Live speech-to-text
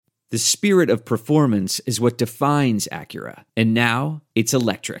The spirit of performance is what defines Acura. And now, it's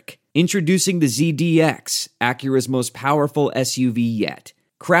electric. Introducing the ZDX, Acura's most powerful SUV yet.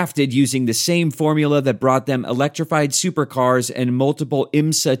 Crafted using the same formula that brought them electrified supercars and multiple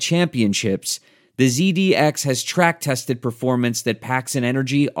IMSA championships, the ZDX has track-tested performance that packs an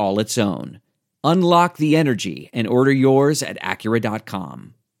energy all its own. Unlock the energy and order yours at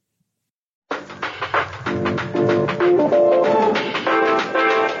Acura.com.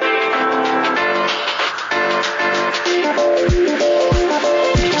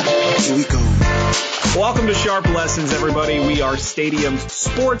 Here we go. Welcome to Sharp Lessons, everybody. We are Stadium's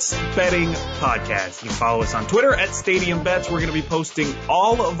sports betting podcast. You can follow us on Twitter at Stadium Bets. We're going to be posting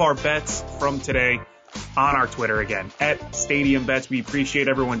all of our bets from today on our Twitter again, at Stadium Bets. We appreciate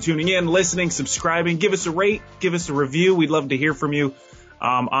everyone tuning in, listening, subscribing. Give us a rate, give us a review. We'd love to hear from you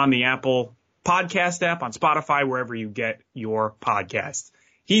on the Apple Podcast app, on Spotify, wherever you get your podcasts.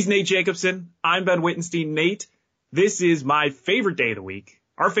 He's Nate Jacobson. I'm Ben Wittenstein. Nate, this is my favorite day of the week.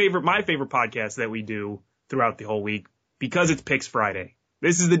 My favorite podcast that we do throughout the whole week, because it's Picks Friday.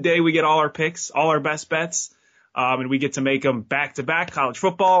 This is the day we get all our picks, all our best bets, and we get to make them back to back. College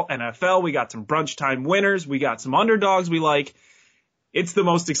football, NFL, we got some brunch time winners, we got some underdogs we like. It's the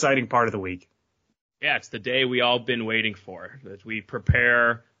most exciting part of the week. Yeah, it's the day we all been waiting for, as we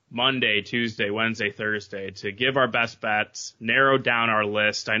prepare Monday, Tuesday, Wednesday, Thursday to give our best bets, narrow down our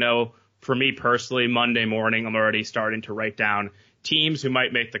list. I know for me personally, Monday morning, I'm already starting to write down teams who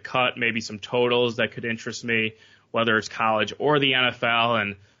might make the cut, maybe some totals that could interest me, whether it's college or the NFL.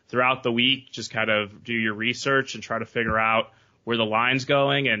 And throughout the week, just kind of do your research and try to figure out where the line's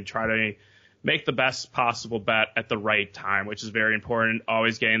going and try to make the best possible bet at the right time, which is very important.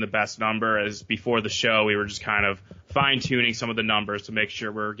 Always getting the best number. As before the show, we were just kind of fine-tuning some of the numbers to make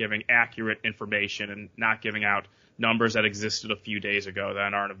sure we're giving accurate information and not giving out numbers that existed a few days ago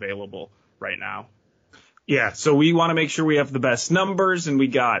that aren't available right now. Yeah, so we want to make sure we have the best numbers, and we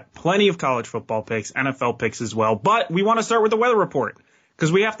got plenty of college football picks, NFL picks as well. But we want to start with the weather report,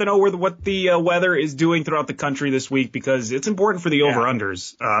 because we have to know what the weather is doing throughout the country this week, because it's important for the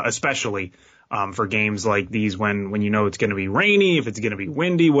over-unders, especially for games like these when you know it's going to be rainy, if it's going to be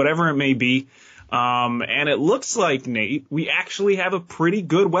windy, whatever it may be. And it looks like, Nate, we actually have a pretty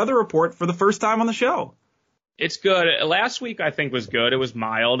good weather report for the first time on the show. It's good. Last week, I think, was good. It was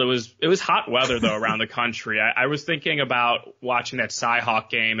mild. It was hot weather, though, around the country. I was thinking about watching that Cy-Hawk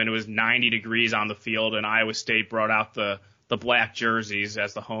game, and it was 90 degrees on the field, and Iowa State brought out the black jerseys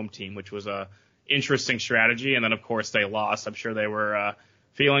as the home team, which was a interesting strategy. And then, of course, they lost. I'm sure they were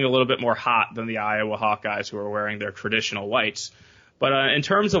feeling a little bit more hot than the Iowa Hawkeyes, who were wearing their traditional whites. But in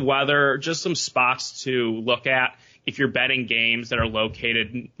terms of weather, just some spots to look at if you're betting games that are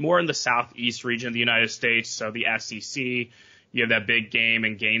located more in the southeast region of the United States, so the SEC. You have that big game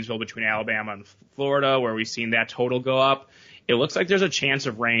in Gainesville between Alabama and Florida where we've seen that total go up. It looks like there's a chance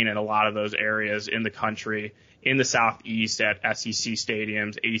of rain in a lot of those areas in the country, in the southeast at SEC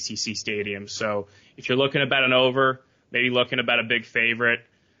stadiums, ACC stadiums. So if you're looking to bet an over, maybe looking to bet a big favorite,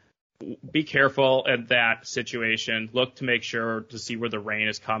 be careful at that situation. Look to make sure to see where the rain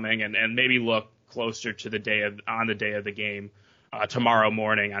is coming, and maybe look closer to the day of the game tomorrow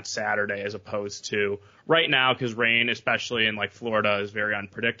morning on Saturday, as opposed to right now, because rain, especially in like Florida, is very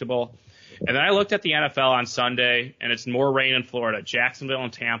unpredictable. And then I looked at the NFL on Sunday, and it's more rain in Florida. Jacksonville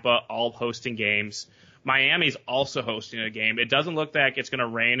and Tampa all hosting games. Miami's also hosting a game. It doesn't look like it's going to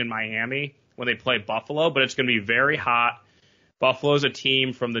rain in Miami when they play Buffalo, but it's going to be very hot. Buffalo's a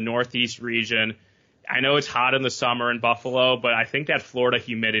team from the Northeast region. I know it's hot in the summer in Buffalo, but I think that Florida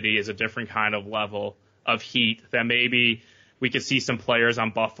humidity is a different kind of level of heat that maybe we could see some players on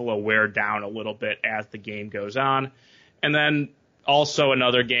Buffalo wear down a little bit as the game goes on. And then also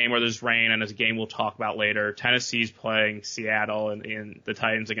another game where there's rain, and it's a game we'll talk about later. Tennessee's playing Seattle and the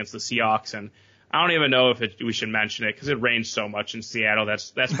Titans against the Seahawks, and I don't even know if we should mention it because it rains so much in Seattle.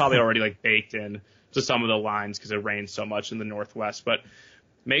 That's probably already like baked in to some of the lines because it rains so much in the Northwest. But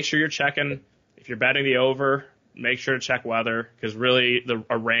make sure you're checking. If you're betting the over, make sure to check weather, because really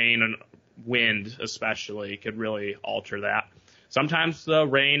a rain and wind especially could really alter that. Sometimes the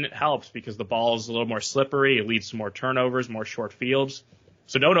rain helps because the ball is a little more slippery. It leads to more turnovers, more short fields.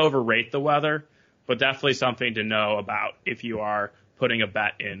 So don't overrate the weather, but definitely something to know about if you are putting a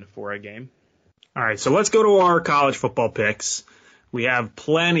bet in for a game. All right, so let's go to our college football picks. We have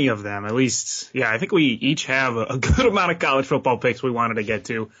plenty of them, at least. Yeah, I think we each have a good amount of college football picks we wanted to get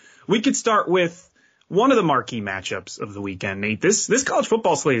to. We could start with one of the marquee matchups of the weekend, Nate. This college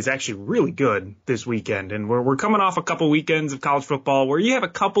football slate is actually really good this weekend, and we're coming off a couple weekends of college football where you have a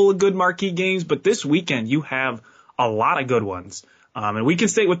couple of good marquee games, but this weekend you have a lot of good ones. And we can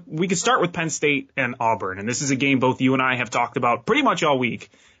start with Penn State and Auburn. And this is a game both you and I have talked about pretty much all week,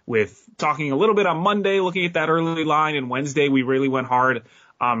 with talking a little bit on Monday, looking at that early line, and Wednesday we really went hard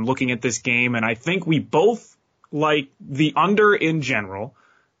looking at this game. And I think we both like the under in general,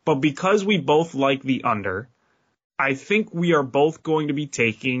 but because we both like the under, I think we are both going to be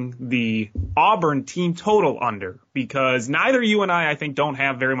taking the Auburn team total under, because neither you and I think, don't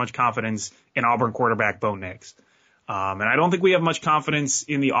have very much confidence in Auburn quarterback Bo Nix. And I don't think we have much confidence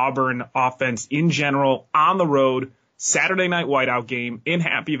in the Auburn offense in general on the road, Saturday night whiteout game in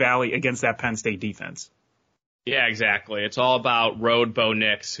Happy Valley against that Penn State defense. Yeah, exactly. It's all about road Bo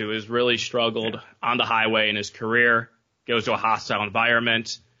Nix, who has really struggled on the highway in his career, goes to a hostile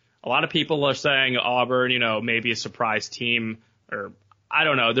environment. A lot of people are saying Auburn, maybe a surprise team, or I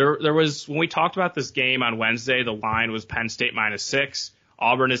don't know. There was, when we talked about this game on Wednesday, the line was Penn State -6.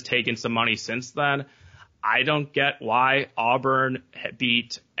 Auburn has taken some money since then. I don't get why Auburn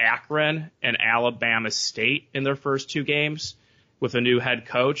beat Akron and Alabama State in their first two games with a new head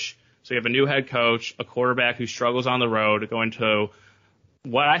coach. So you have a new head coach, a quarterback who struggles on the road, going to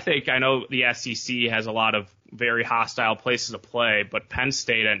what I know the SEC has a lot of very hostile places to play, but Penn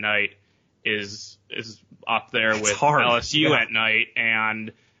State at night is up there with LSU at night,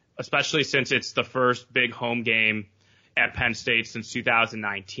 and especially since it's the first big home game at Penn State since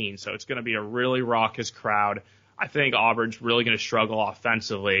 2019. So it's going to be a really raucous crowd. I think Auburn's really going to struggle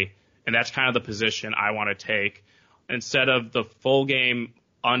offensively, and that's kind of the position I want to take instead of the full game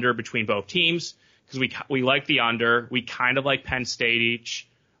under between both teams, because we like the under. We kind of like Penn State each.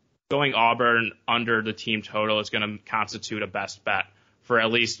 Going Auburn under the team total is going to constitute a best bet for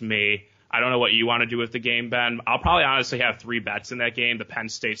at least me. I don't know what you want to do with the game, Ben. I'll probably honestly have 3 bets in that game, the Penn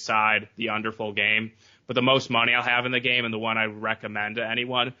State side, the under full game. But the most money I'll have in the game, and the one I would recommend to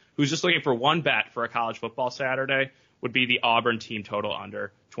anyone who's just looking for one bet for a college football Saturday, would be the Auburn team total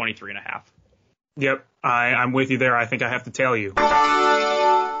under 23.5. Yep, I'm with you there. I think I have to tell you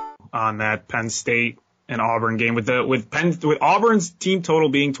on that Penn State and Auburn game with Auburn's team total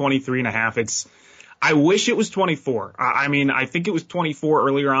being 23.5. I wish it was 24. I think it was 24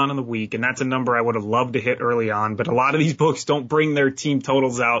 earlier on in the week, and that's a number I would have loved to hit early on. But a lot of these books don't bring their team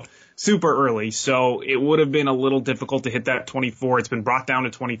totals out super early, so it would have been a little difficult to hit that 24. It's been brought down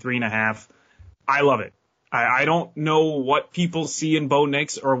to 23.5. I love it. I don't know what people see in Bo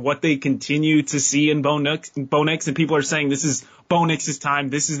Nix or what they continue to see in Bo Nix, and people are saying this is Bo Nix's time.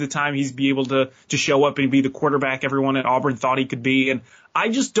 This is the time he's be able to show up and be the quarterback everyone at Auburn thought he could be, and I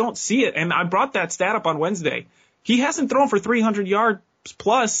just don't see it. And I brought that stat up on Wednesday. He hasn't thrown for 300 yards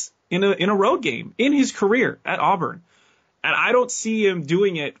plus in a road game in his career at Auburn. And I don't see him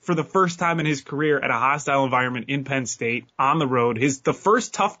doing it for the first time in his career at a hostile environment in Penn State on the road. The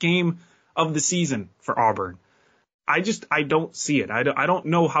first tough game of the season for Auburn. I don't see it. I don't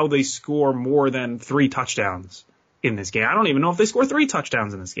know how they score more than 3 touchdowns in this game. I don't even know if they score 3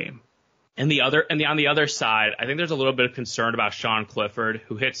 touchdowns in this game. On the other side, I think there's a little bit of concern about Sean Clifford,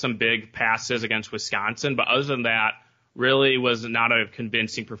 who hit some big passes against Wisconsin, but other than that, really was not a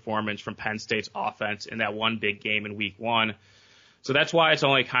convincing performance from Penn State's offense in that one big game in week 1. So that's why it's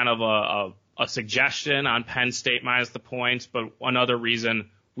only kind of a suggestion on Penn State minus the points, but another reason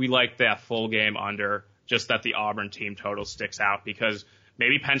we like that full game under, just that the Auburn team total sticks out, because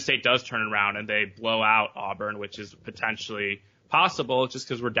maybe Penn State does turn around and they blow out Auburn, which is potentially possible just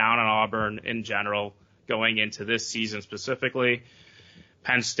because we're down on Auburn in general going into this season specifically.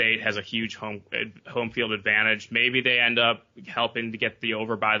 Penn State has a huge home field advantage. Maybe they end up helping to get the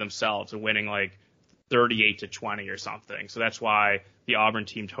over by themselves and winning like 38-20 or something. So that's why the Auburn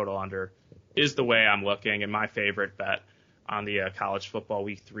team total under is the way I'm looking, and my favorite bet on the college football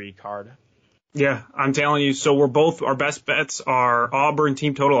week 3 card. Yeah, I'm telling you. So our best bets are Auburn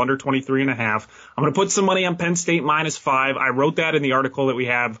team total under 23.5. I'm going to put some money on Penn State -5. I wrote that in the article that we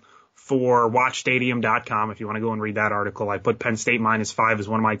have for watchstadium.com. If you want to go and read that article, I put Penn State -5 as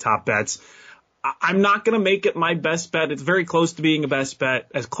one of my top bets. I'm not going to make it my best bet. It's very close to being a best bet,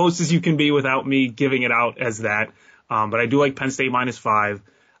 as close as you can be without me giving it out as that. But I do like Penn State -5.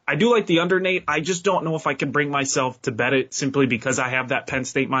 I do like the under, Nate. I just don't know if I can bring myself to bet it simply because I have that Penn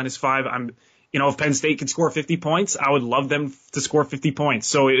State -5. If Penn State could score 50 points, I would love them to score 50 points.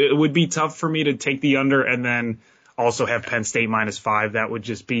 So it would be tough for me to take the under and then also have Penn State -5. That would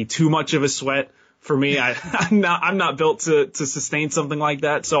just be too much of a sweat for me. I'm not built to sustain something like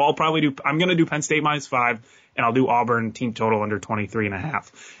that. So I'm going to do Penn State -5, and I'll do Auburn team total under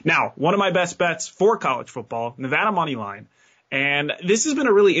 23.5. Now, one of my best bets for college football, Nevada money line. And this has been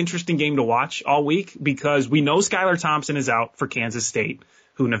a really interesting game to watch all week because we know Skylar Thompson is out for Kansas State,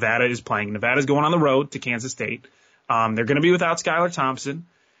 who Nevada is playing. Nevada's going on the road to Kansas State. They're going to be without Skylar Thompson,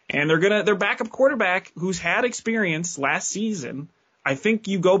 and their backup quarterback who's had experience last season. I think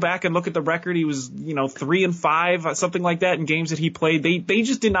you go back and look at the record. He was, 3-5, something like that in games that he played. They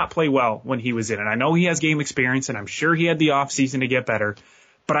just did not play well when he was in it. I know he has game experience, and I'm sure he had the offseason to get better.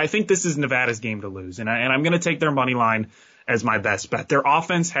 But I think this is Nevada's game to lose, and I'm going to take their money line as my best bet. Their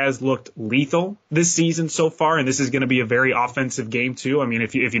offense has looked lethal this season so far, and this is going to be a very offensive game too. I mean,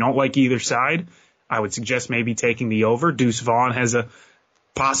 if you don't like either side, I would suggest maybe taking the over. Deuce Vaughn has a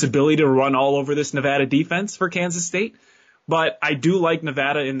possibility to run all over this Nevada defense for Kansas State. But I do like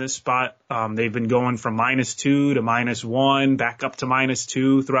Nevada in this spot. They've been going from -2 to -1, back up to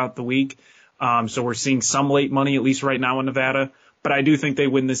 -2 throughout the week. So we're seeing some late money, at least right now in Nevada. But I do think they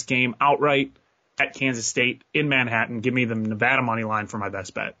win this game outright at Kansas State in Manhattan. Give me the Nevada money line for my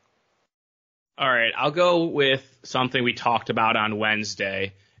best bet. All right, I'll go with something we talked about on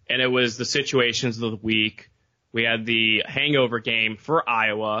Wednesday, and it was the situations of the week. We had the hangover game for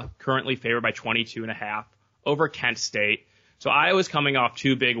Iowa, currently favored by 22.5 over Kent State. So Iowa's coming off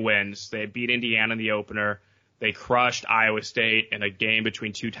 2 big wins. They beat Indiana in the opener. They crushed Iowa State in a game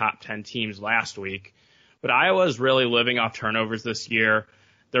between 2 top 10 teams last week. But Iowa is really living off turnovers this year.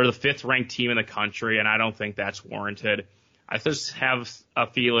 They're the 5th-ranked team in the country, and I don't think that's warranted. I just have a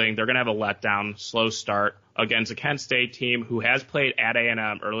feeling they're going to have a letdown, slow start against a Kent State team who has played at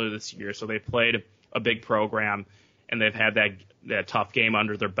A&M earlier this year. So they played a big program, and they've had that tough game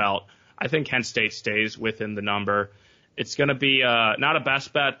under their belt. I think Kent State stays within the number. It's going to be not a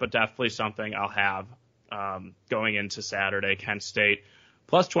best bet, but definitely something I'll have going into Saturday. Kent State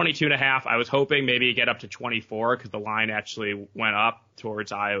plus 22.5. I was hoping maybe get up to 24 because the line actually went up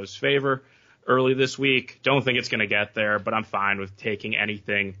towards Iowa's favor early this week. Don't think it's going to get there, but I'm fine with taking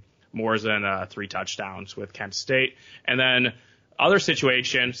anything more than 3 touchdowns with Kent State. And then other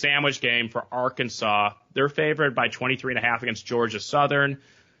situation, sandwich game for Arkansas. They're favored by 23.5 against Georgia Southern.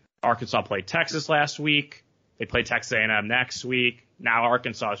 Arkansas played Texas last week. They play Texas A&M next week. Now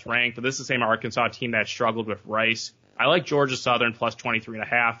Arkansas is ranked, but this is the same Arkansas team that struggled with Rice. I like Georgia Southern plus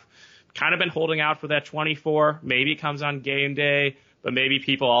 23.5. Kind of been holding out for that 24. Maybe it comes on game day, but maybe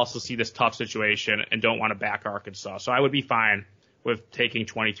people also see this tough situation and don't want to back Arkansas. So I would be fine with taking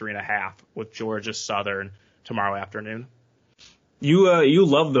 23.5 with Georgia Southern tomorrow afternoon. You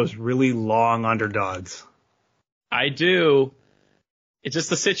love those really long underdogs. I do. It's just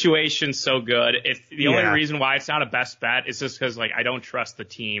the situation's so good. The only reason why it's not a best bet is just because I don't trust the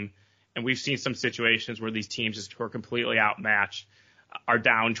team. And we've seen some situations where these teams just were completely outmatched, are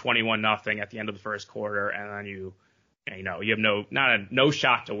down 21-0 at the end of the first quarter, and then you have no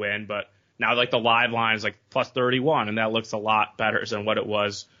shot to win. But now the live line is plus 31, and that looks a lot better than what it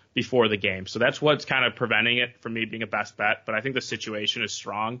was before the game. So that's what's kind of preventing it from me being a best bet. But I think the situation is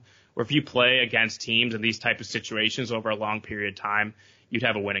strong, where if you play against teams in these type of situations over a long period of time, you'd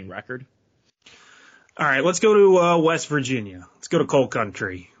have a winning record. All right, let's go to West Virginia. Let's go to Coal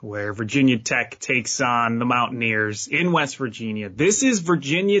Country, where Virginia Tech takes on the Mountaineers in West Virginia. This is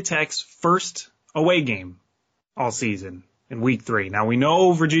Virginia Tech's first away game all season in week 3. Now, we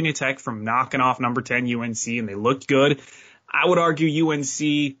know Virginia Tech from knocking off number 10 UNC, and they looked good. I would argue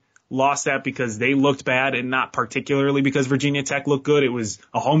UNC lost that because they looked bad and not particularly because Virginia Tech looked good. It was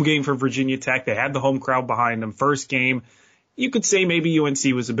a home game for Virginia Tech. They had the home crowd behind them. First game, you could say maybe UNC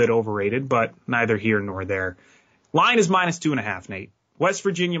was a bit overrated, but neither here nor there. Line is -2.5, Nate. West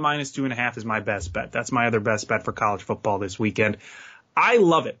Virginia -2.5 is my best bet. That's my other best bet for college football this weekend. I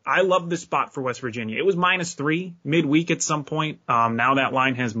love it. I love this spot for West Virginia. It was -3 midweek at some point. Now that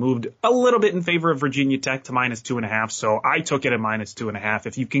line has moved a little bit in favor of Virginia Tech to -2.5, so I took it at -2.5.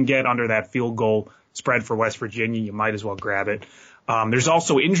 If you can get under that field goal spread for West Virginia, you might as well grab it. There's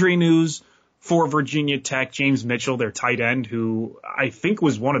also injury news for Virginia Tech. James Mitchell, their tight end, who I think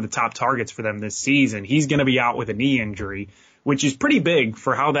was one of the top targets for them this season, he's going to be out with a knee injury, which is pretty big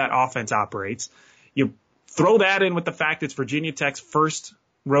for how that offense operates. You throw that in with the fact it's Virginia Tech's first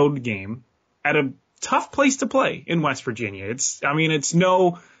road game at a tough place to play in West Virginia. It's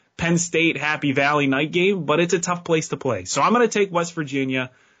no Penn State Happy Valley night game, but it's a tough place to play. So I'm going to take West Virginia,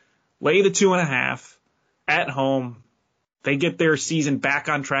 lay the 2.5 at home. They get their season back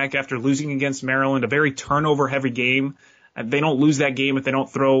on track after losing against Maryland, a very turnover-heavy game. They don't lose that game if they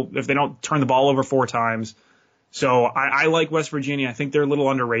don't turn the ball over 4 times. So I like West Virginia. I think they're a little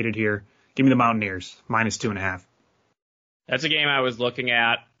underrated here. Give me the Mountaineers, -2.5. That's a game I was looking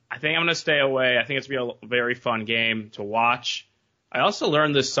at. I think I'm going to stay away. I think it's going to be a very fun game to watch. I also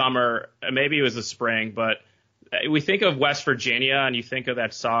learned this summer, maybe it was the spring, but we think of West Virginia and you think of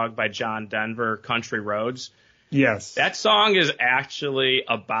that song by John Denver, Country Roads. Yes. That song is actually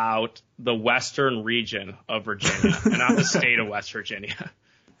about the western region of Virginia, and not the state of West Virginia.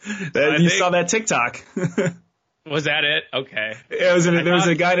 Saw that TikTok. Was that it? Okay. There was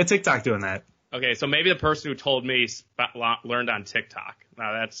a guy to TikTok doing that. Okay, so maybe the person who told me learned on TikTok.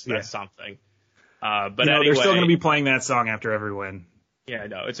 Now that's something. But anyway, they're still going to be playing that song after every win. Yeah,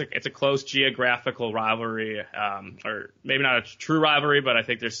 no, it's a close geographical rivalry, or maybe not a true rivalry, but I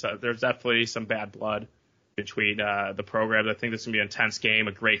think there's definitely some bad blood between the programs. I think this is going to be an intense game,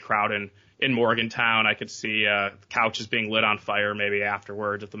 a great crowd in Morgantown. I could see couches being lit on fire maybe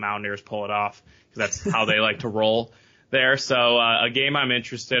afterwards if the Mountaineers pull it off, because that's how they like to roll there. So a game I'm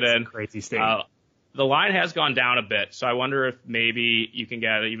interested in. Crazy stadium. The line has gone down a bit, so I wonder if maybe you can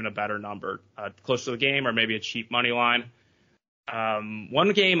get even a better number close to the game, or maybe a cheap money line.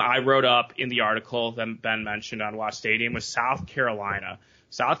 One game I wrote up in the article that Ben mentioned on Watch Stadium was South Carolina.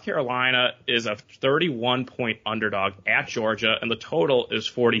 South Carolina is a 31-point underdog at Georgia, and the total is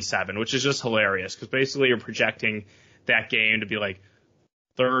 47, which is just hilarious because basically you're projecting that game to be like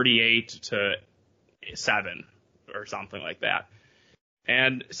 38-7 or something like that.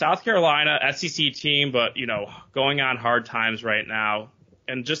 And South Carolina, SEC team, but, going on hard times right now.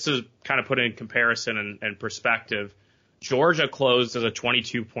 And just to kind of put it in comparison and perspective, Georgia closed as a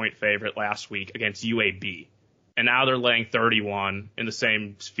 22-point favorite last week against UAB. And now they're laying 31 in the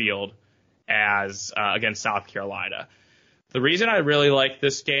same field as against South Carolina. The reason I really like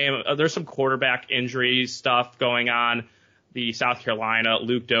this game, there's some quarterback injury stuff going on. The South Carolina,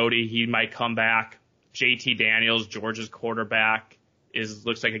 Luke Doty, he might come back. JT Daniels, Georgia's quarterback,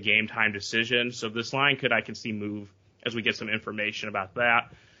 looks like a game time decision. So this line I can see move as we get some information about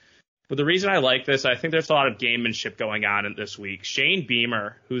that. But the reason I like this, I think there's a lot of gamemanship going on in this week. Shane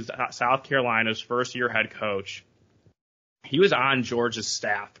Beamer, who's South Carolina's first-year head coach, he was on Georgia's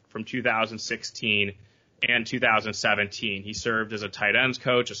staff from 2016 and 2017. He served as a tight ends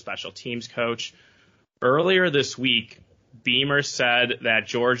coach, a special teams coach. Earlier this week, Beamer said that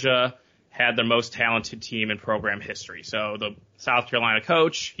Georgia had the most talented team in program history. So the South Carolina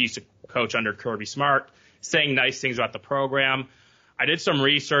coach, he used to coach under Kirby Smart, saying nice things about the program. I did some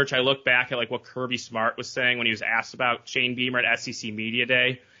research. I looked back at what Kirby Smart was saying when he was asked about Shane Beamer at SEC Media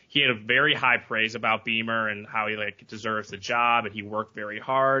Day. He had a very high praise about Beamer and how he deserves the job, and he worked very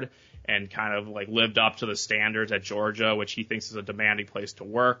hard and kind of lived up to the standards at Georgia, which he thinks is a demanding place to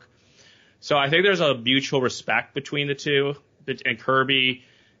work. So I think there's a mutual respect between the two. And Kirby,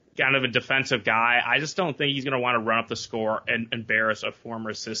 kind of a defensive guy, I just don't think he's going to want to run up the score and embarrass a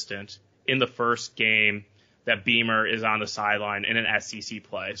former assistant in the first game that Beamer is on the sideline in an SEC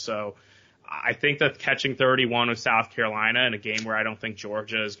play. So I think that catching 31 with South Carolina in a game where I don't think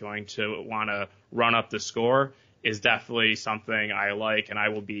Georgia is going to want to run up the score is definitely something I like, and I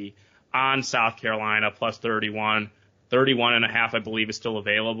will be on South Carolina plus 31. 31.5, I believe, is still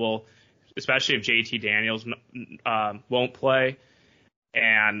available, especially if JT Daniels won't play.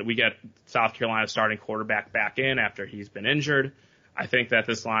 And we get South Carolina starting quarterback back in after he's been injured. I think that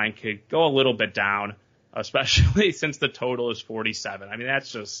this line could go a little bit down, especially since the total is 47. I mean,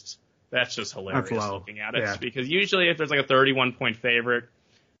 that's just hilarious looking at it. Yeah. Because usually if there's a 31-point favorite,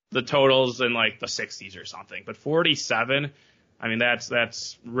 the total's in the 60s or something. But 47, I mean,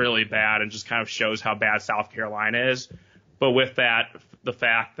 that's really bad and just kind of shows how bad South Carolina is. But with that, the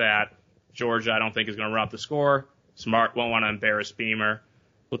fact that Georgia, I don't think, is going to run up the score. Smart won't want to embarrass Beamer.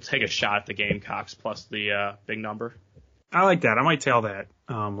 We'll take a shot at the Gamecocks plus the big number. I like that. I might tail that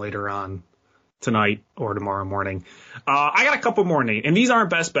later on tonight or tomorrow morning. I got a couple more, Nate, and these aren't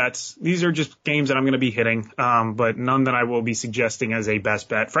best bets. These are just games that I'm going to be hitting, but none that I will be suggesting as a best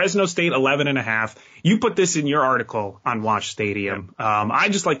bet. Fresno State 11.5. You put this in your article on Watch Stadium. I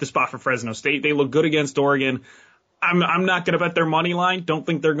just like the spot for Fresno State. They look good against Oregon. I'm not going to bet their money line. Don't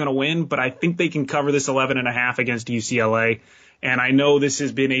think they're going to win, but I think they can cover this 11.5 against UCLA. And I know this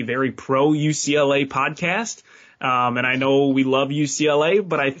has been a very pro UCLA podcast. And I know we love UCLA,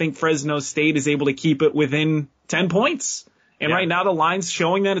 but I think Fresno State is able to keep it within 10 points. And right now the line's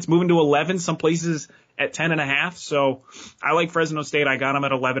showing that it's moving to 11, some places at 10.5. So I like Fresno State. I got them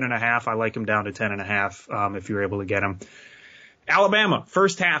at 11.5. I like them down to 10.5 if you're able to get them. Alabama,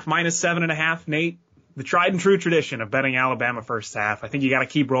 first half, minus 7.5. Nate, the tried and true tradition of betting Alabama first half. I think you got to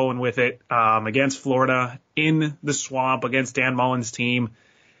keep rolling with it against Florida in the swamp, against Dan Mullen's team.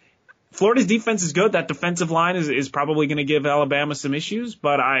 Florida's defense is good. That defensive line is probably going to give Alabama some issues,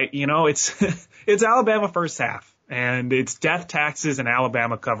 but it's it's Alabama first half, and it's death taxes and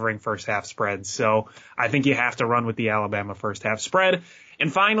Alabama covering first half spreads. So I think you have to run with the Alabama first half spread.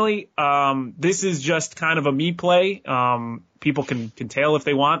 And finally, this is just kind of a me play. People can tail if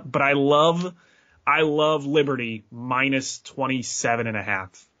they want, but I love I love Liberty minus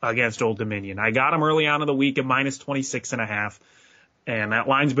 27.5 against Old Dominion. I got them early on in the week at minus 26.5, and that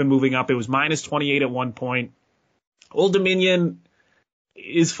line's been moving up. It was minus 28 at one point. Old Dominion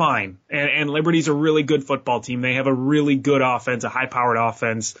is fine, and Liberty's a really good football team. They have a really good offense, a high-powered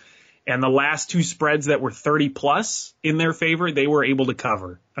offense, and the last two spreads that were 30-plus in their favor, they were able to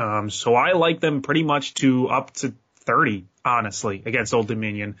cover. So I like them pretty much to up to 30, honestly, against Old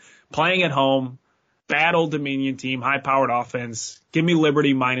Dominion. Playing at home, bad Old Dominion team, high-powered offense. Give me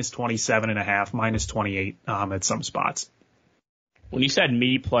Liberty minus 27.5, minus 28 at some spots. When you said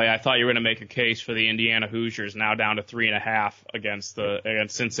me play, I thought you were going to make a case for the Indiana Hoosiers, now down to 3.5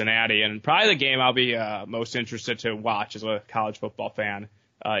 against Cincinnati, and probably the game I'll be most interested to watch as a college football fan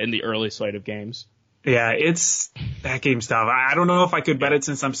in the early slate of games. Yeah, that game's tough. I don't know if I could bet it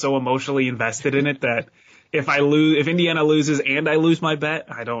since I'm so emotionally invested in it that if Indiana loses and I lose my bet,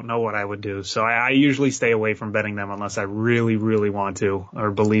 I don't know what I would do. So I usually stay away from betting them unless I really, really want to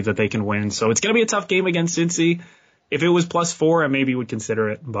or believe that they can win. So it's going to be a tough game against Cincy. If it was +4, I maybe would consider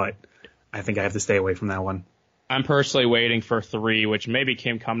it, but I think I have to stay away from that one. I'm personally waiting for 3, which maybe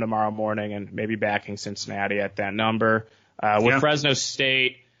can come tomorrow morning, and maybe backing Cincinnati at that number. With Fresno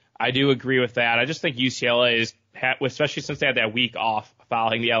State, I do agree with that. I just think UCLA is, especially since they had that week off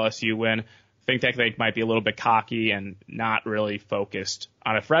following the LSU win, I think that they might be a little bit cocky and not really focused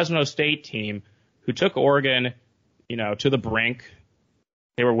on a Fresno State team who took Oregon, to the brink.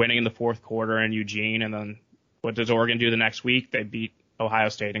 They were winning in the fourth quarter in Eugene, and then what does Oregon do the next week? They beat Ohio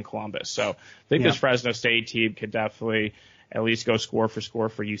State and Columbus. So I think this Fresno State team could definitely at least go score for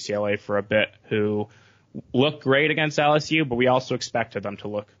UCLA for a bit, who looked great against LSU, but we also expected them to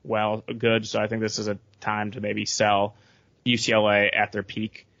look good. So I think this is a time to maybe sell UCLA at their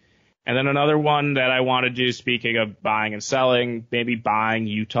peak. And then another one that I want to do, speaking of buying and selling, maybe buying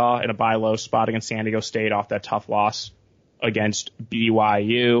Utah in a buy low spot against San Diego State off that tough loss against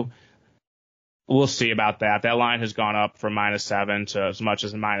BYU. We'll see about that. That line has gone up from -7 to as much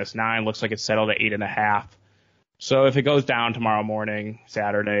as -9. Looks like it's settled at 8.5. So if it goes down tomorrow morning,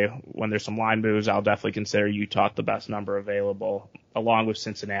 Saturday, when there's some line moves, I'll definitely consider Utah the best number available, along with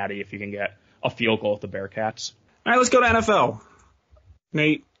Cincinnati if you can get a field goal with the Bearcats. All right, let's go to NFL.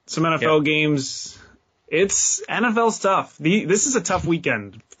 Nate, some NFL games. It's NFL stuff. This is a tough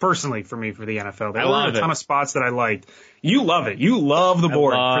weekend, personally, for me, for the NFL. There are a ton of spots that I liked. You love it. You love the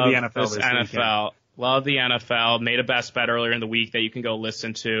board for the NFL this NFL. Weekend. Love the NFL. Made a best bet earlier in the week that you can go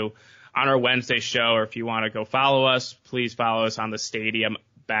listen to on our Wednesday show, or if you want to go follow us, please follow us on the Stadium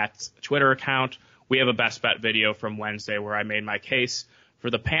Bets Twitter account. We have a best bet video from Wednesday where I made my case for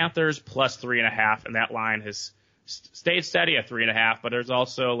the Panthers plus 3.5, and that line has stayed steady at 3.5, but there's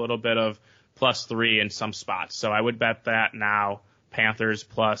also a little bit of +3 in some spots. So I would bet that now, Panthers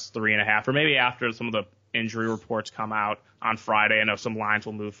plus 3.5, or maybe after some of the injury reports come out on Friday. I know some lines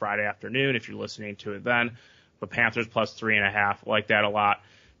will move Friday afternoon if you're listening to it then, but Panthers plus 3.5, like that a lot.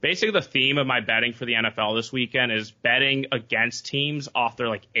 Basically, the theme of my betting for the NFL this weekend is betting against teams off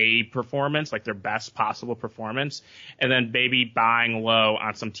their A performance, their best possible performance, and then maybe buying low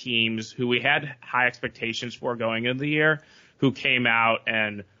on some teams who we had high expectations for going into the year, who came out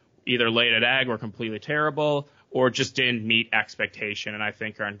and either laid an egg or completely terrible, or just didn't meet expectation, and I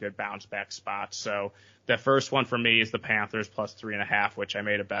think are in good bounce back spots. So the first one for me is the Panthers plus 3.5, which I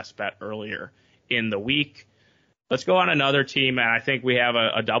made a best bet earlier in the week. Let's go on another team, and I think we have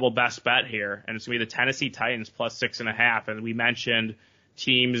a double best bet here, and it's going to be the Tennessee Titans plus 6.5. And we mentioned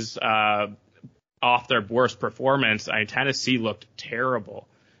teams off their worst performance. Tennessee looked terrible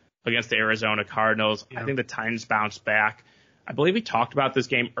against the Arizona Cardinals. Yeah. I think the Titans bounced back. I believe we talked about this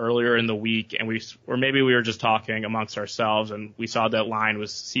game earlier in the week, and maybe we were just talking amongst ourselves, and we saw that line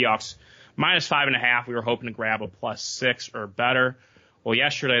was Seahawks minus 5.5. We were hoping to grab a +6 or better. Well,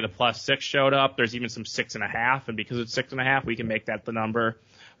 yesterday the +6 showed up. There's even some 6.5, and because it's 6.5, we can make that the number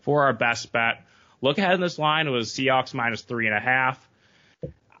for our best bet. Look ahead in this line, it was Seahawks minus 3.5.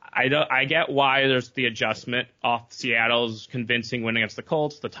 I get why there's the adjustment off Seattle's convincing win against the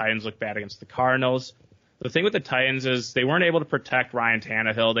Colts. The Titans look bad against the Cardinals. The thing with the Titans is they weren't able to protect Ryan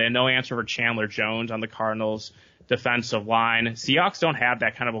Tannehill. They had no answer for Chandler Jones on the Cardinals' defensive line. Seahawks don't have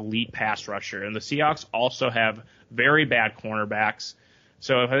that kind of elite pass rusher, and the Seahawks also have very bad cornerbacks.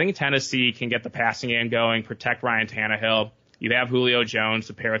 So if I think Tennessee can get the passing game going, protect Ryan Tannehill, you have Julio Jones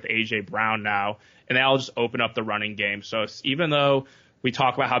to pair with A.J. Brown now, and that'll just open up the running game. So even though we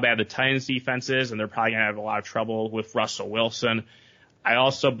talk about how bad the Titans defense is, and they're probably going to have a lot of trouble with Russell Wilson, I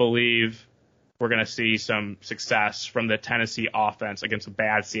also believe we're going to see some success from the Tennessee offense against a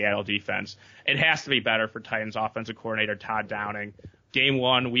bad Seattle defense. It has to be better for Titans offensive coordinator Todd Downing.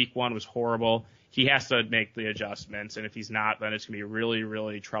 Week one was horrible. he has to make the adjustments. And if he's not, then it's going to be a really,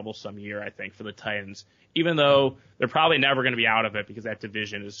 really troublesome year, I think, for the Titans, even though they're probably never going to be out of it because that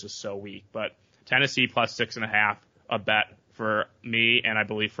division is just so weak. But Tennessee plus 6.5, a bet for me and I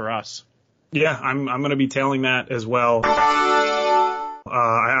believe for us. Yeah, I'm going to be tailing that as well.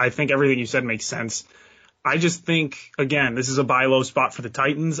 I think everything you said makes sense. I just think, again, this is a buy low spot for the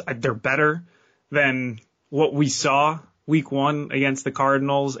Titans. They're better than what we saw week 1 against the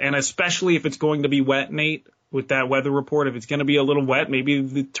Cardinals, and especially if it's going to be wet, Nate, with that weather report. If it's going to be a little wet, maybe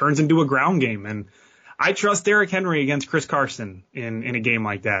it turns into a ground game. And I trust Derrick Henry against Chris Carson in a game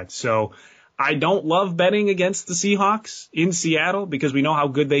like that. So I don't love betting against the Seahawks in Seattle because we know how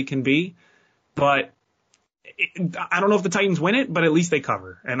good they can be. But I don't know if the Titans win it, but at least they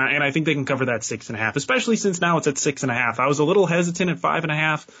cover. And I think they can cover that 6.5, especially since now it's at 6.5. I was a little hesitant at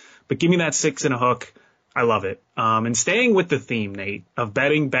 5.5, but give me that 6 and a hook. I love it. And staying with the theme, Nate, of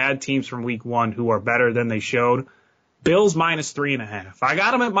betting bad teams from week 1 who are better than they showed, Bills minus 3.5. I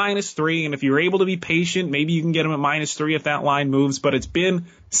got them at minus 3, and if you're able to be patient, maybe you can get them at minus 3 if that line moves, but it's been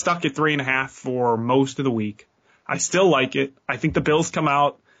stuck at 3.5 for most of the week. I still like it. I think the Bills come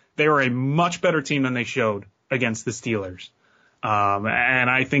out. They are a much better team than they showed against the Steelers. And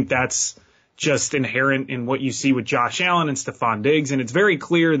I think that's just inherent in what you see with Josh Allen and Stephon Diggs, and it's very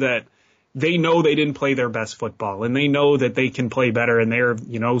clear that they know they didn't play their best football, and they know that they can play better, and they're,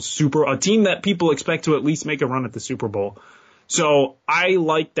 a team that people expect to at least make a run at the Super Bowl. So I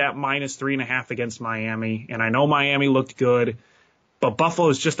like that minus 3.5 against Miami, and I know Miami looked good, but Buffalo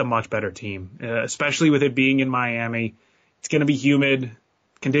is just a much better team, especially with it being in Miami. It's going to be humid.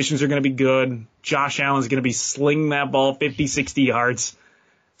 Conditions are going to be good. Josh Allen's going to be slinging that ball 50, 60 yards.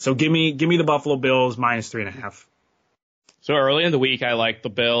 So give me the Buffalo Bills minus 3.5. So early in the week, I liked the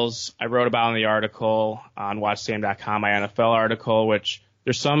Bills. I wrote about in the article on WatchStadium.com, my NFL article, which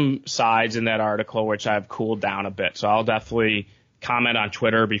there's some sides in that article which I've cooled down a bit. So I'll definitely comment on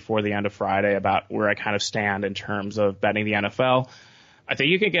Twitter before the end of Friday about where I kind of stand in terms of betting the NFL. I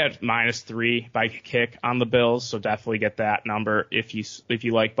think you can get minus 3 by kick on the Bills, so definitely get that number if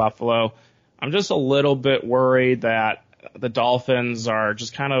you like Buffalo. I'm just a little bit worried that the Dolphins are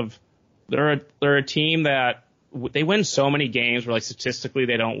just kind of they're a team that they win so many games where, like, statistically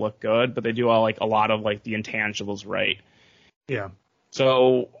they don't look good, but they do all, like, a lot of, like, the intangibles right. Yeah.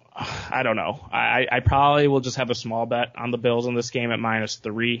 So I don't know. I probably will just have a small bet on the Bills in this game at minus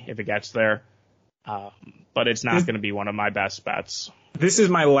 3 if it gets there. But it's not going to be one of my best bets. This is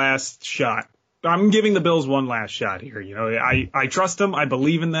my last shot. I'm giving the Bills one last shot here. I trust them. I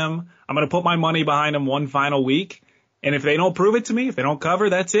believe in them. I'm going to put my money behind them one final week. And if they don't prove it to me, if they don't cover,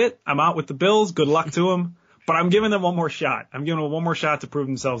 that's it. I'm out with the Bills. Good luck to them. But I'm giving them one more shot. I'm giving them one more shot to prove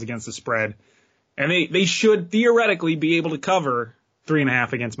themselves against the spread. And they should theoretically be able to cover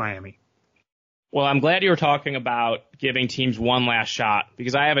 3.5 against Miami. Well, I'm glad you were talking about giving teams one last shot,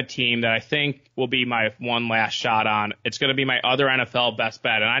 because I have a team that I think will be my one last shot on. It's going to be my other NFL best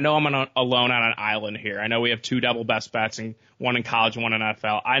bet. And I know I'm alone on an island here. I know we have 2 double best bets, and one in college, one in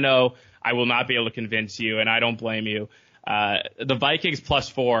NFL. I know I will not be able to convince you, and I don't blame you. The Vikings plus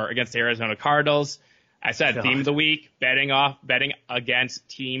 4 against the Arizona Cardinals. I said theme of the week, betting against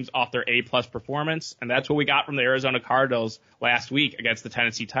teams off their A-plus performance, and that's what we got from the Arizona Cardinals last week against the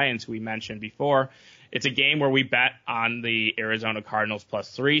Tennessee Titans, who we mentioned before. It's a game where we bet on the Arizona Cardinals plus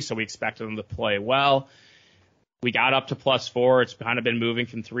 3, so we expected them to play well. We got up to plus 4. It's kind of been moving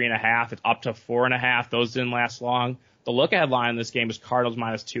from 3.5. It's up to 4.5. Those didn't last long. The look-ahead line in this game is Cardinals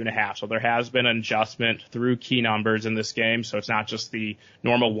minus 2.5. So there has been an adjustment through key numbers in this game. So it's not just the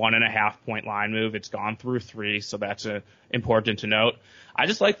normal 1.5 point line move. It's gone through 3. So that's important to note. I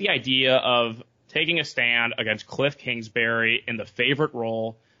just like the idea of taking a stand against Cliff Kingsbury in the favorite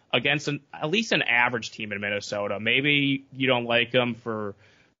role against at least an average team in Minnesota. Maybe you don't like them for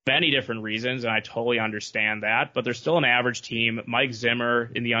many different reasons, and I totally understand that. But they're still an average team. Mike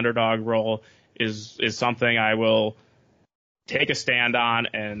Zimmer in the underdog role is something I will take a stand on,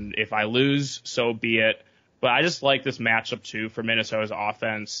 and if I lose, so be it. But I just like this matchup, too, for Minnesota's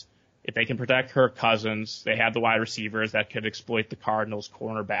offense. If they can protect Kirk Cousins, they have the wide receivers that could exploit the Cardinals'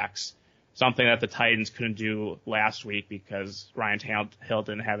 cornerbacks, something that the Titans couldn't do last week because Ryan Tannehill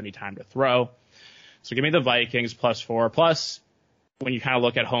didn't have any time to throw. So give me the Vikings plus 4. Plus, when you kind of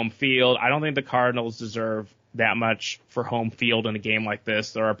look at home field, I don't think the Cardinals deserve that much for home field in a game like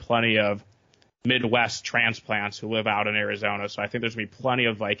this. There are plenty of Midwest transplants who live out in Arizona. So I think there's going to be plenty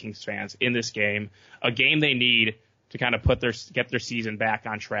of Vikings fans in this game, a game they need to kind of get their season back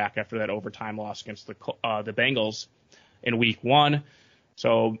on track after that overtime loss against the Bengals in week 1.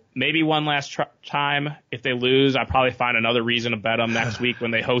 So maybe one last time. If they lose, I'll probably find another reason to bet them next week when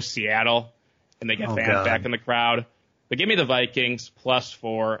they host Seattle. and they get fans back in the crowd. But give me the Vikings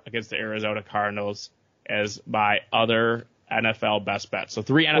 +4 against the Arizona Cardinals as my other NFL best bet. So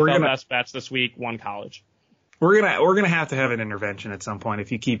 3 NFL best bets this week, 1 college. We're gonna have to have an intervention at some point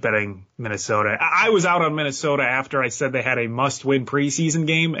if you keep betting Minnesota. I was out on Minnesota after I said they had a must-win preseason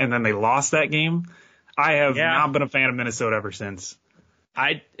game, and then they lost that game. I have not been a fan of Minnesota ever since.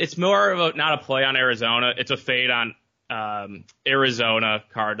 It's more of not a play on Arizona. It's a fade on Arizona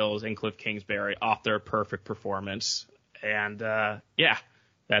Cardinals and Cliff Kingsbury off their perfect performance. And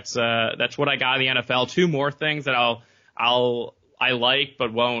that's what I got in the NFL. 2 more things that I like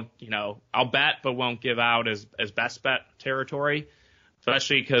but won't, I'll bet but won't give out as best bet territory,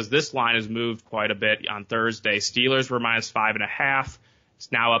 especially because this line has moved quite a bit on Thursday. Steelers were -5.5.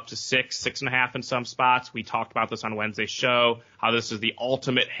 It's now up to 6.5 in some spots. We talked about this on Wednesday's show, how this is the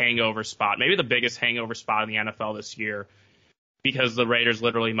ultimate hangover spot, maybe the biggest hangover spot in the NFL this year, because the Raiders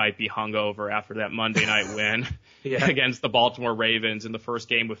literally might be hungover after that Monday night win against the Baltimore Ravens in the first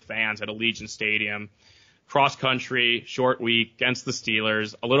game with fans at Allegiant Stadium. Cross country, short week against the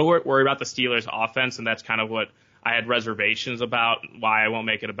Steelers. A little worried about the Steelers offense, and that's kind of what I had reservations about, why I won't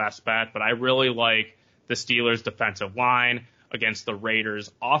make it a best bet. But I really like the Steelers defensive line against the Raiders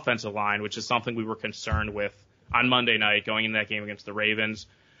offensive line, which is something we were concerned with on Monday night going into that game against the Ravens.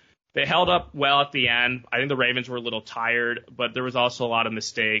 They held up well at the end. I think the Ravens were a little tired, but there was also a lot of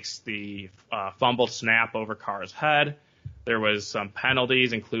mistakes. The fumbled snap over Carr's head. There was some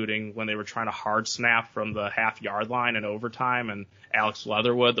penalties, including when they were trying to hard snap from the half-yard line in overtime, and Alex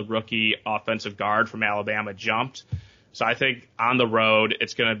Leatherwood, the rookie offensive guard from Alabama, jumped. So I think on the road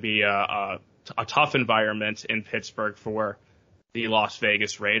it's going to be a tough environment in Pittsburgh for the Las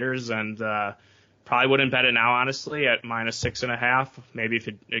Vegas Raiders, and probably wouldn't bet it now, honestly, at -6.5. Maybe if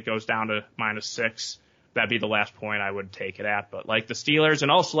it goes down to -6, that'd be the last point I would take it at. But like the Steelers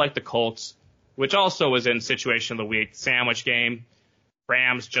and also like the Colts, which also was in situation of the week, sandwich game.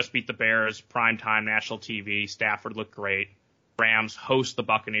 Rams just beat the Bears, primetime national TV. Stafford looked great. Rams host the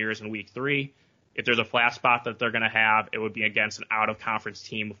Buccaneers in week 3. If there's a flat spot that they're going to have, it would be against an out-of-conference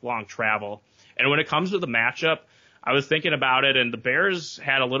team with long travel. And when it comes to the matchup, I was thinking about it, and the Bears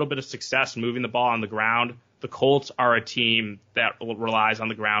had a little bit of success moving the ball on the ground. The Colts are a team that relies on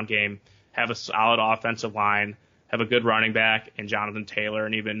the ground game, have a solid offensive line, have a good running back in Jonathan Taylor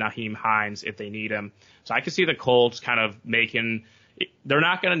and even Naheem Hines if they need him. So I could see the Colts kind of they're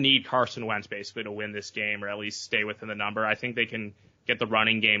not going to need Carson Wentz basically to win this game or at least stay within the number. I think they can get the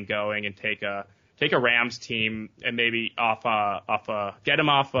running game going and take a Rams team and maybe get them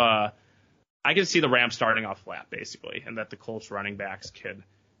off. I can see the Rams starting off flat basically, and that the Colts running backs can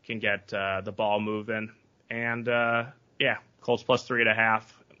get the ball moving. And Colts +3.5.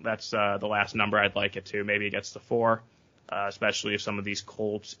 That's the last number I'd like it to. Maybe it gets to 4, especially if some of these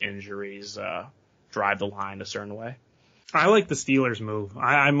Colts injuries drive the line a certain way. I like the Steelers move.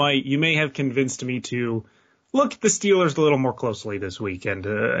 You may have convinced me to look at the Steelers a little more closely this weekend.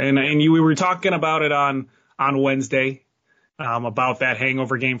 We were talking about it on Wednesday, about that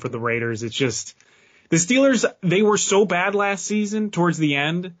hangover game for the Raiders. It's just the Steelers, they were so bad last season towards the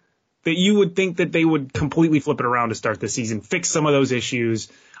end that you would think that they would completely flip it around to start the season, fix some of those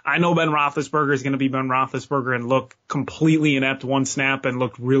issues. I know Ben Roethlisberger is going to be Ben Roethlisberger and look completely inept one snap and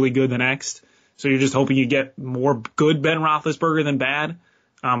look really good the next. So you're just hoping you get more good Ben Roethlisberger than bad.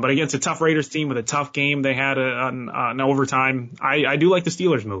 But against a tough Raiders team with a tough game they had on overtime, I do like the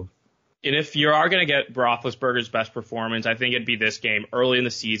Steelers move. And if you are going to get Roethlisberger's best performance, I think it'd be this game early in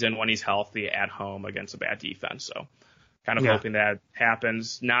the season when he's healthy at home against a bad defense. So kind of hoping that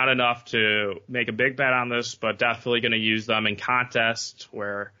happens. Not enough to make a big bet on this, but definitely going to use them in contests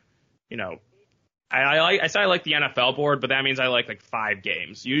where, I say I like the NFL board, but that means I like 5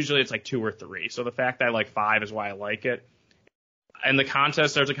 games. Usually it's like 2 or 3. So the fact that I like 5 is why I like it. In the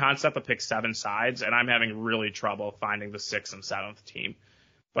contest, there's a concept that picks 7 sides, and I'm having really trouble finding the 6th and 7th team.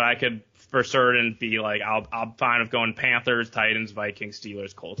 But I could for certain be like, I'm fine with going Panthers, Titans, Vikings,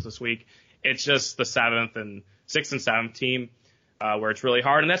 Steelers, Colts this week. It's just the 6th and 7th team where it's really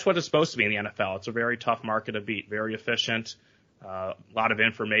hard, and that's what it's supposed to be in the NFL. It's a very tough market to beat, very efficient, a lot of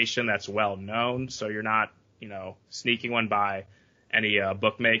information that's well known, so you're not, sneaking one by any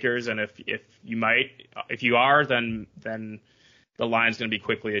bookmakers. And if you are, then the line's going to be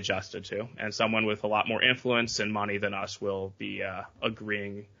quickly adjusted to, and someone with a lot more influence and money than us will be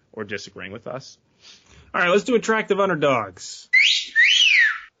agreeing or disagreeing with us. All right, let's do attractive underdogs.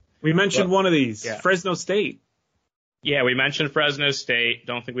 We mentioned one of these, Fresno State. Yeah, we mentioned Fresno State.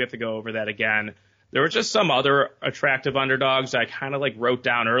 Don't think we have to go over that again. There were just some other attractive underdogs I kind of wrote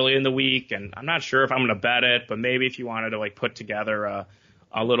down early in the week, and I'm not sure if I'm going to bet it, but maybe if you wanted to put together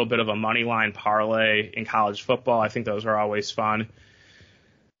a little bit of a money line parlay in college football. I think those are always fun.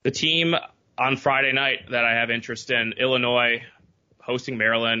 The team on Friday night that I have interest in, Illinois hosting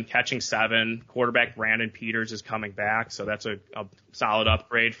Maryland, catching 7. Quarterback Brandon Peters is coming back, so that's a solid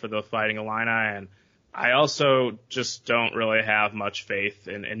upgrade for the Fighting Illini. And I also just don't really have much faith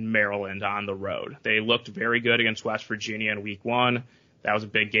in Maryland on the road. They looked very good against West Virginia in week 1. That was a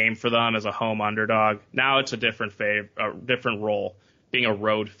big game for them as a home underdog. Now it's a different role, being a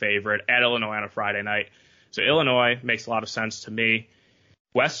road favorite at Illinois on a Friday night. So Illinois makes a lot of sense to me.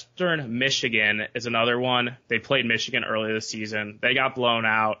 Western Michigan is another one. They played Michigan earlier this season. They got blown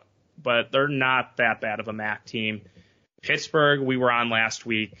out, but they're not that bad of a MAC team. Pittsburgh, we were on last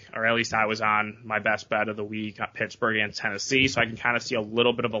week, or at least I was on my best bet of the week, Pittsburgh and Tennessee, so I can kind of see a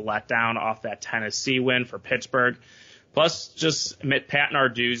little bit of a letdown off that Tennessee win for Pittsburgh. Plus, just Pat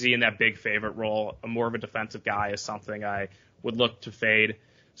Narduzzi in that big favorite role, more of a defensive guy, is something I would look to fade.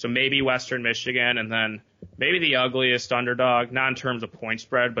 So maybe Western Michigan, and then maybe the ugliest underdog, not in terms of point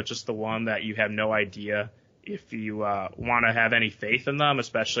spread, but just the one that you have no idea if you want to have any faith in them,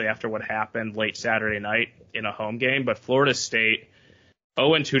 especially after what happened late Saturday night in a home game. But Florida State,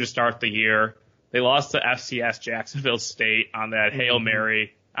 0-2 to start the year. They lost to FCS Jacksonville State on that Hail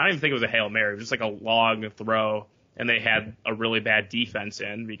Mary. I don't even think it was a Hail Mary. It was just like a long throw, and they had a really bad defense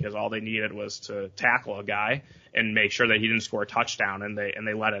in because all they needed was to tackle a guy and make sure that he didn't score a touchdown, and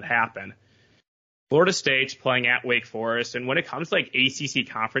they let it happen. Florida State's playing at Wake Forest, and when it comes to like ACC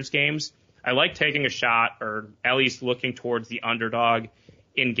conference games, I like taking a shot or at least looking towards the underdog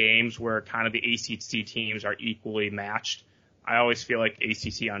in games where kind of the ACC teams are equally matched. I always feel like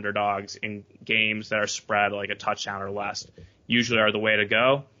ACC underdogs in games that are spread like a touchdown or less usually are the way to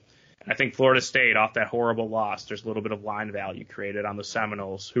go. And I think Florida State, off that horrible loss, there's a little bit of line value created on the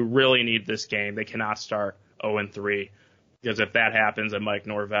Seminoles, who really need this game. They cannot start 0-3, because if that happens, then Mike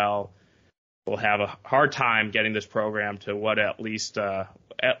Norvell will have a hard time getting this program to what at least,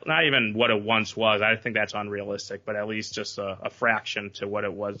 not even what it once was. I think that's unrealistic, but at least just a fraction to what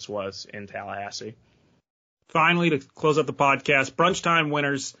it once was in Tallahassee. Finally, to close up the podcast, brunch time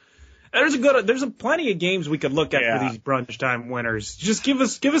winners. There's plenty of games we could look at for these brunch time winners. Just give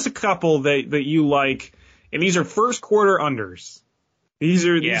us a couple that you like, and these are first quarter unders. These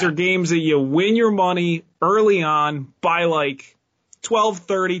are games that you win your money early on by like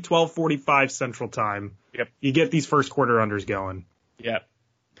 12:30, 12:45 Central Time. Yep. You get these first quarter unders going. Yep.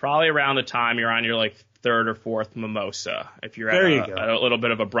 Probably around the time you're on your like third or fourth mimosa. If you're at a little bit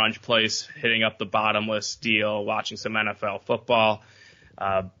of a brunch place, hitting up the bottomless deal, watching some NFL football.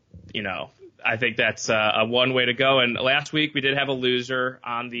 I think that's a one way to go. And last week we did have a loser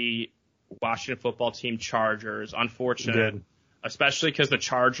on the Washington football team Chargers. Unfortunate, especially because the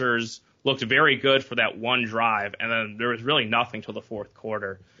Chargers looked very good for that one drive, and then there was really nothing till the fourth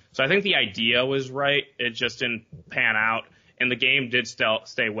quarter. So I think the idea was right. It just didn't pan out, and the game did still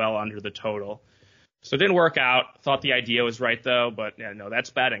stay well under the total. So it didn't work out. Thought the idea was right, though, but that's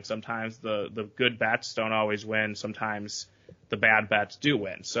betting. Sometimes the good bets don't always win. Sometimes the bad bets do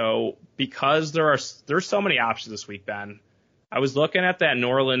win. So because there's so many options this week, Ben, I was looking at that New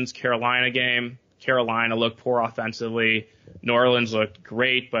Orleans-Carolina game. Carolina looked poor offensively. New Orleans looked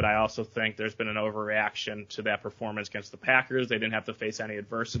great, but I also think there's been an overreaction to that performance against the Packers. They didn't have to face any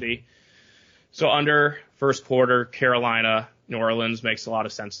adversity. So under first quarter, Carolina, New Orleans makes a lot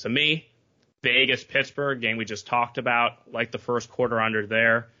of sense to me. Vegas-Pittsburgh, game we just talked about, like the first quarter under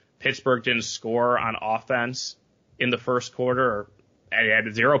there. Pittsburgh didn't score on offense in the first quarter, or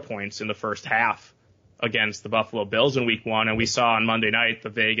had 0 points in the first half against the Buffalo Bills in week 1. And we saw on Monday night the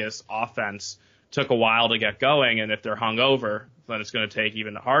Vegas offense took a while to get going, and if they're hungover, then it's going to take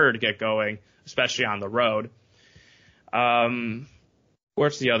even harder to get going, especially on the road.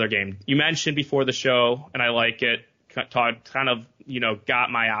 Where's the other game? You mentioned before the show, and I like it, kind of,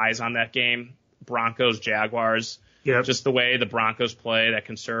 got my eyes on that game, Broncos-Jaguars. Yep. Just the way the Broncos play, that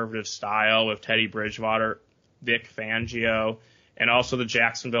conservative style with Teddy Bridgewater, Vic Fangio, and also the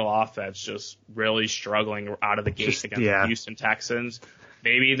Jacksonville offense just really struggling out of the gate against the Houston Texans.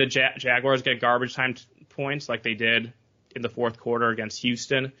 Maybe the Jaguars get garbage time points like they did in the fourth quarter against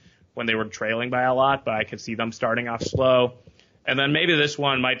Houston when they were trailing by a lot, but I could see them starting off slow. And then maybe this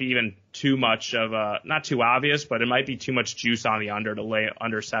one might be even too much of not too obvious, but it might be too much juice on the under to lay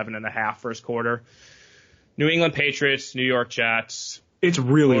under 7.5 first quarter. New England Patriots, New York Jets. It's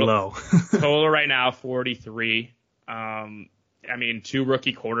really low. Total right now, 43. Two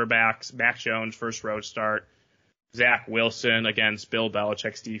rookie quarterbacks, Mac Jones, first road start. Zach Wilson against Bill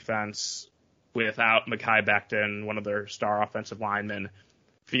Belichick's defense without Mekhi Becton, one of their star offensive linemen.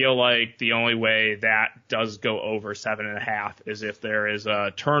 feel like the only way that does go over 7.5 is if there is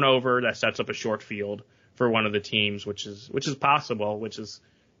a turnover that sets up a short field for one of the teams, which is possible, which is,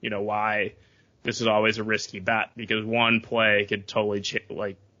 why this is always a risky bet, because one play could totally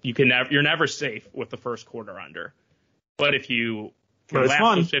you're never safe with the first quarter under. But if you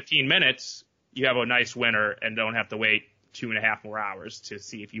last those 15 minutes, you have a nice winner and don't have to wait 2.5 more hours to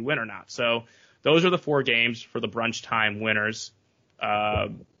see if you win or not. So those are the 4 games for the brunch time winners.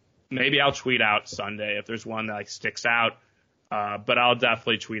 Maybe I'll tweet out Sunday if there's one that sticks out. But I'll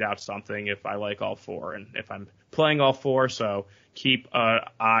definitely tweet out something if I like all 4 and if I'm playing all 4. So keep an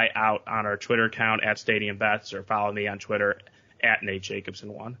eye out on our Twitter account at Stadium Bets, or follow me on Twitter at Nate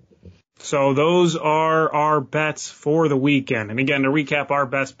Jacobson1. So those are our bets for the weekend. And again, to recap our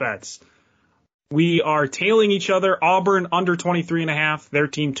best bets, we are tailing each other. Auburn under 23.5, their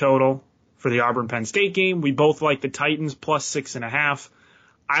team total for the Auburn-Penn State game. We both like the Titans plus 6.5.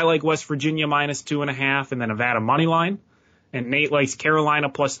 I like West Virginia minus 2.5 and then Nevada money line. And Nate likes Carolina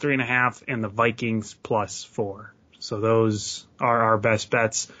plus 3.5 and the Vikings plus 4. So those are our best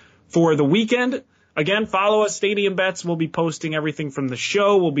bets for the weekend. Again, follow us, Stadium Bets. We'll be posting everything from the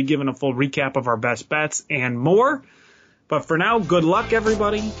show. We'll be giving a full recap of our best bets and more. But for now, good luck,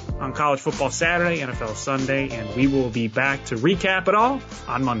 everybody, on College Football Saturday, NFL Sunday, and we will be back to recap it all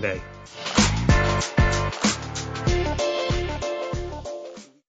on Monday.